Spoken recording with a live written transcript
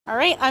All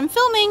right, I'm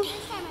filming.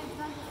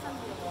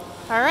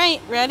 All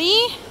right,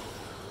 ready?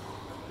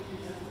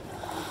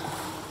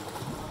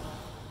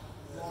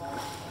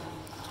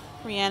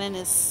 Rhiannon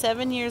is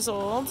 7 years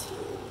old.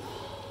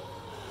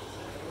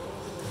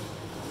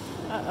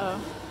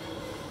 Uh-oh.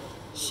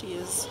 She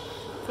is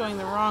going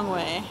the wrong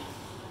way.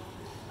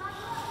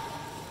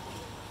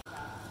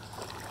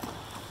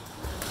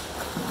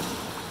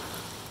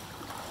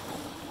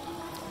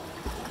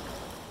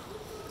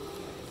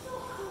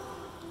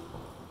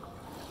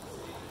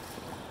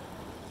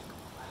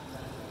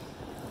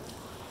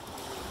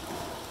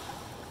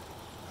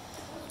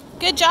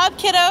 Good job,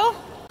 kiddo.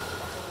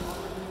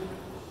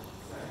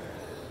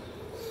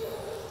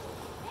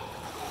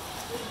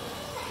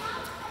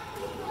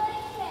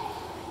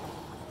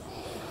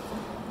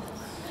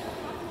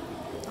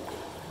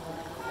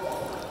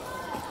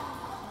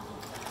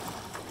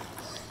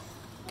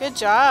 Good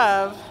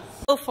job.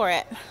 Go for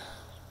it.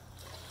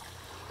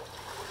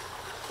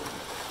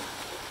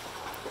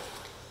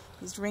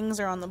 These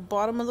rings are on the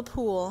bottom of the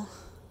pool.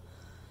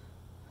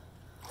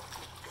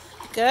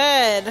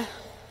 Good.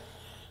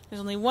 There's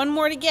only one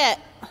more to get.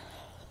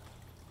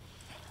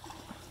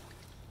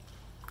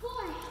 4.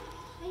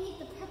 I need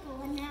the purple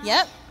one now.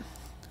 Yep.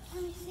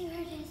 Let me see where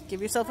it is.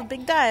 Give yourself a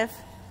big dive.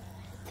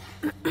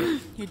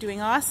 You're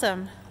doing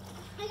awesome.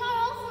 I got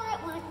all 4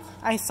 at once.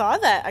 I saw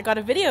that. I got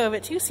a video of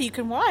it too, so you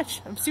can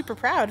watch. I'm super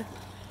proud.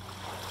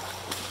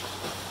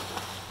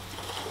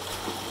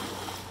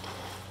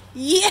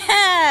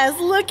 Yes!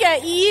 Look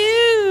at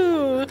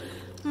you!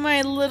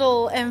 My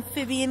little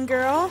amphibian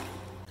girl.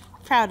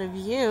 Proud of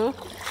you.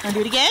 Want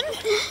to do it again?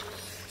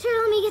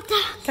 Sure, let me get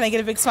that. Can I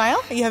get a big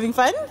smile? Are you having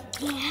fun?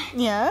 Yeah.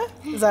 Yeah?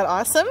 Is that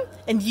awesome?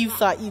 And you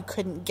thought you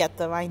couldn't get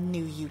them. I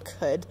knew you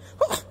could.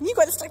 Oh, you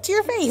got it stuck to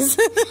your face.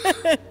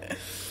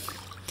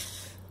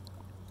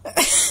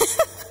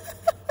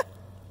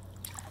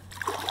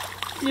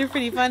 You're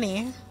pretty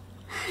funny.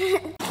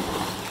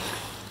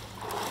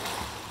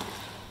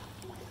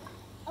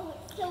 Oh,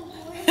 it's so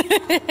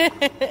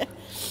warm.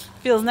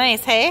 Feels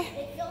nice, hey?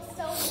 It feels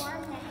so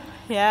warm now.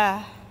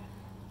 Yeah.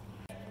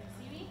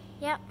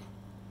 Yep.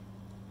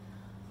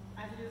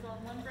 I have to do this all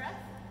in one breath?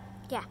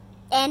 Yeah.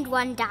 And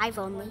one dive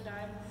only. One dive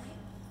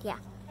only? Yeah.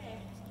 Okay.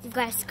 You've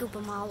got to scoop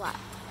them all up.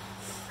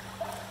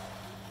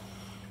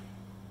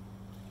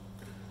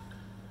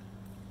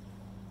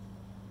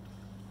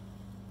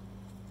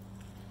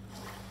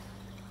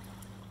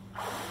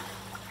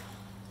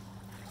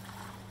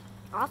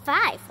 All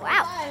 5.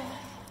 Wow. All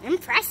 5.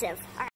 Impressive. All right.